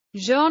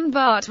Jean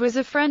Bart was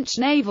a French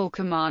naval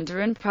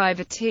commander and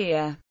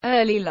privateer.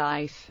 Early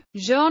life.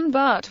 Jean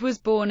Bart was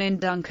born in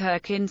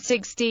Dunkirk in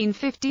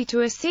 1650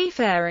 to a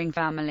seafaring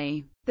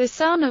family. The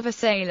son of a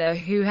sailor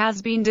who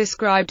has been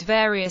described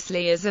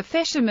variously as a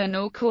fisherman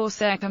or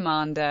corsair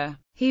commander.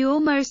 He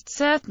almost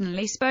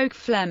certainly spoke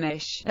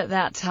Flemish, at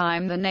that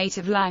time the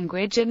native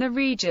language in the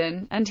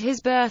region, and his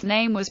birth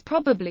name was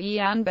probably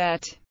Jan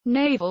Bert.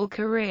 Naval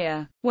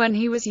career. When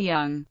he was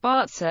young,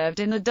 Bart served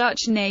in the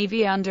Dutch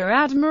Navy under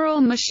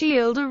Admiral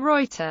Michiel de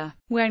Ruyter.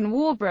 When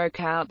war broke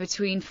out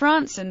between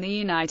France and the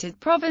United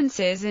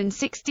Provinces in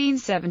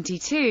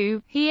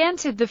 1672, he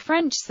entered the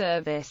French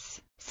service.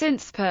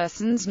 Since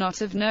persons not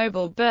of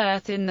noble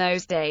birth in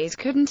those days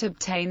couldn't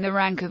obtain the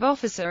rank of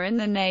officer in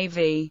the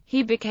Navy,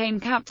 he became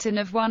captain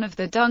of one of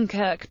the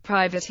Dunkirk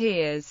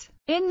privateers.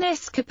 In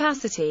this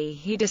capacity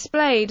he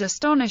displayed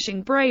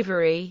astonishing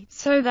bravery,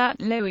 so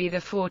that Louis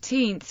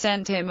XIV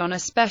sent him on a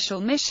special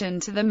mission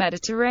to the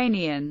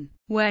Mediterranean,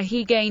 where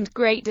he gained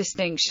great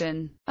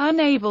distinction.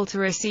 Unable to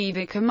receive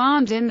a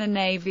command in the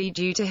Navy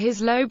due to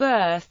his low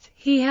birth,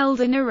 he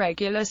held an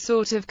irregular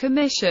sort of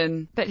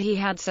commission, but he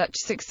had such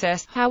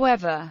success,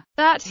 however,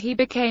 that he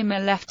became a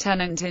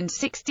lieutenant in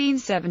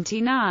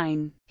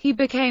 1679. He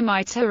became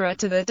itinerant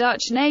to the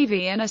Dutch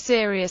Navy and a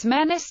serious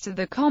menace to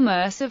the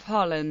commerce of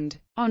Holland.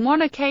 On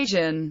one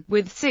occasion,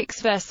 with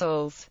 6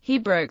 vessels, he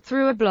broke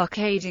through a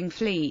blockading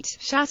fleet,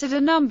 shattered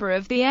a number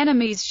of the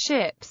enemy's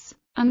ships,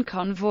 and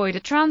convoyed a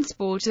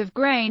transport of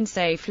grain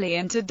safely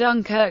into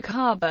Dunkirk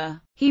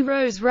harbour. He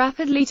rose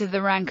rapidly to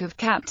the rank of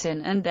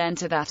captain and then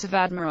to that of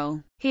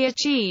admiral. He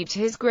achieved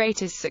his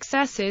greatest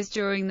successes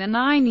during the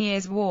 9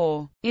 Years'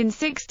 War. In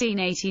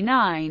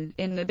 1689,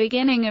 in the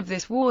beginning of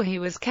this war he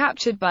was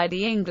captured by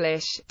the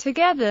English,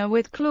 together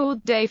with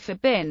Claude de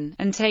Forbin,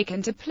 and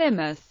taken to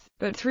Plymouth.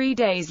 But 3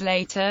 days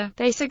later,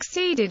 they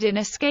succeeded in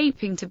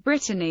escaping to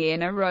Brittany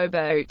in a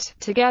rowboat,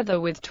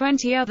 together with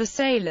 20 other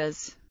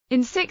sailors. In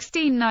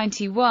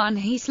 1691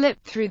 he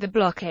slipped through the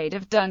blockade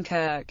of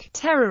Dunkirk,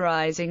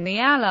 terrorizing the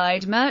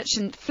Allied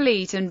merchant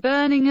fleet and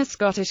burning a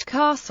Scottish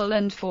castle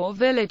and 4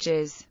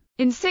 villages.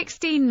 In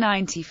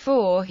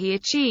 1694 he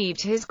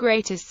achieved his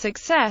greatest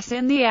success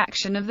in the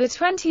action of the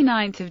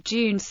 29th of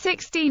June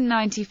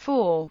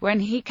 1694, when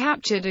he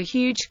captured a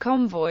huge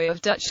convoy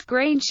of Dutch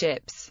grain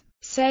ships,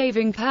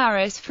 saving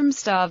Paris from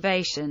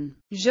starvation.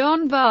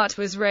 Jean Bart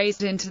was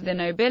raised into the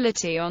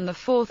nobility on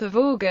 4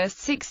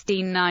 August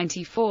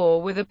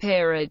 1694 with a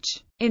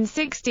peerage. In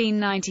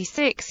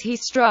 1696 he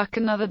struck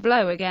another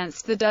blow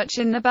against the Dutch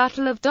in the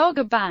Battle of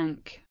Dogger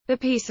Bank. The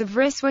Peace of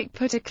Ryswick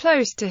put a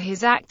close to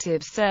his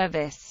active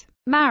service.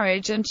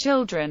 Marriage and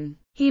children.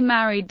 He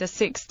married the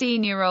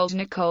 16-year-old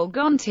Nicole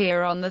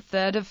Gontier on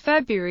 3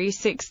 February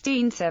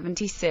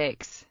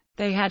 1676.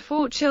 They had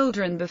 4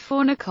 children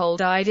before Nicole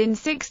died in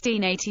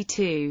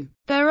 1682.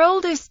 Their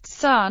oldest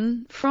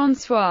son,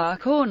 François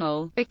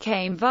Cornell,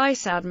 became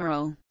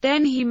vice-admiral.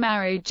 Then he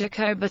married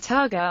Jacoba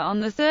Tugger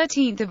on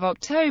 13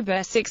 October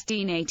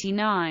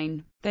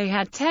 1689. They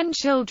had 10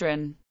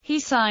 children. He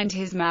signed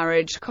his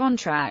marriage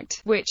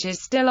contract, which is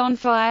still on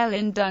file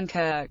in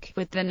Dunkirk,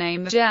 with the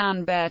name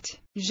Jan Bert.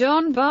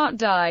 Jean Bart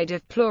died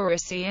of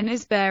pleurisy and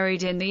is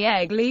buried in the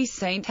Église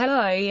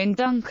Saint-Éloi in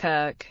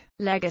Dunkirk.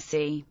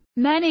 Legacy.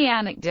 Many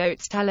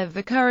anecdotes tell of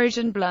the courage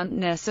and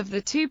bluntness of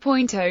the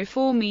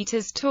 2.04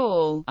 meters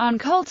tall,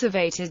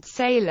 uncultivated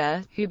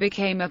sailor, who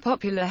became a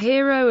popular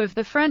hero of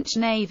the French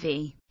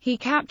Navy. He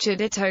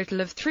captured a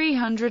total of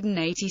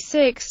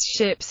 386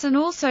 ships and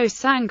also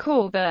sank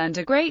or burned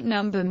a great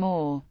number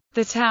more.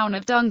 The town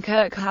of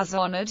Dunkirk has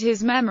honored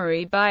his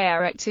memory by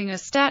erecting a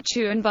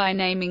statue and by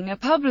naming a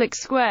public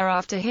square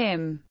after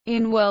him.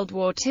 In World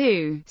War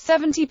II,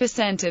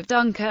 70% of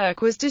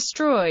Dunkirk was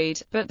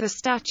destroyed, but the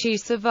statue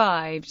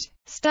survived.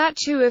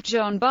 Statue of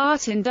Jean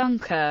Bart in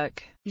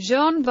Dunkirk.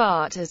 Jean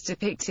Bart as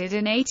depicted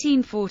in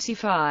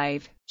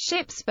 1845.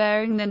 Ships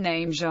bearing the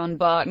name Jean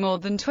Bart. More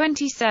than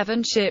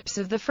 27 ships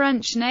of the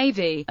French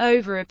Navy,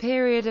 over a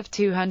period of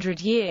 200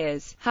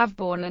 years, have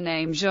borne the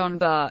name Jean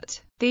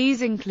Bart.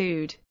 These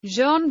include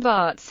Jean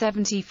Bart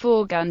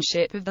 74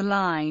 gunship of the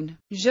line,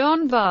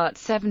 Jean Bart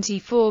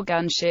 74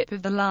 gunship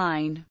of the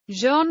line,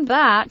 Jean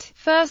Bart,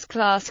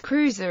 first-class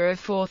cruiser of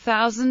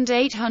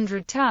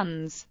 4,800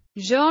 tons,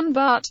 Jean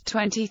Bart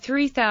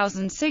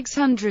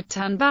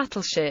 23,600-ton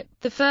battleship,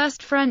 the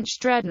first French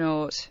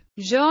dreadnought,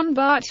 Jean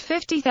Bart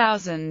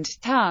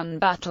 50,000-ton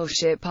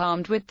battleship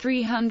armed with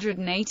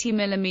 380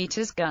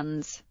 mm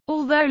guns.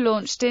 Although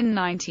launched in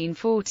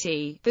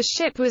 1940, the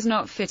ship was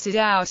not fitted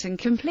out and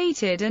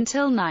completed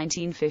until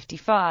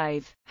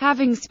 1955.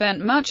 Having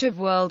spent much of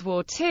World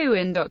War II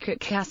in dock at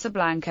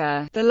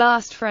Casablanca, the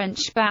last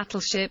French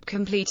battleship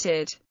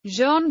completed,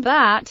 Jean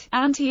Bart,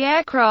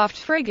 anti-aircraft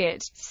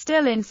frigate,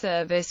 still in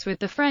service with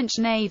the French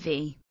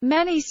Navy.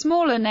 Many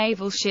smaller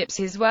naval ships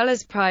as well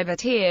as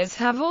privateers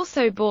have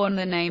also borne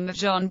the name of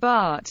Jean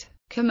Bart.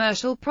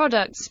 Commercial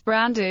products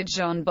branded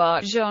Jean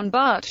Bart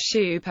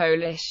shoe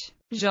Polish.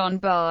 Jean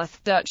Bart,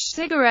 Dutch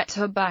cigarette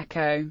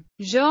tobacco.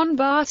 Jean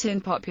Bart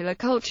in popular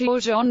culture.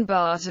 Jean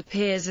Bart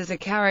appears as a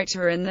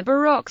character in the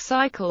Baroque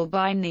cycle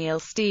by Neil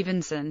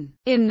Stevenson.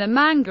 In the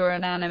manga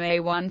and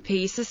anime One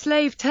Piece, a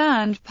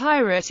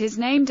slave-turned-pirate is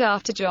named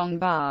after Jean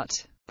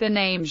Bart. The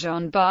name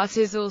Jean Bart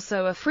is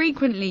also a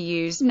frequently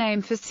used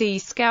name for sea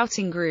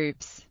scouting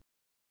groups.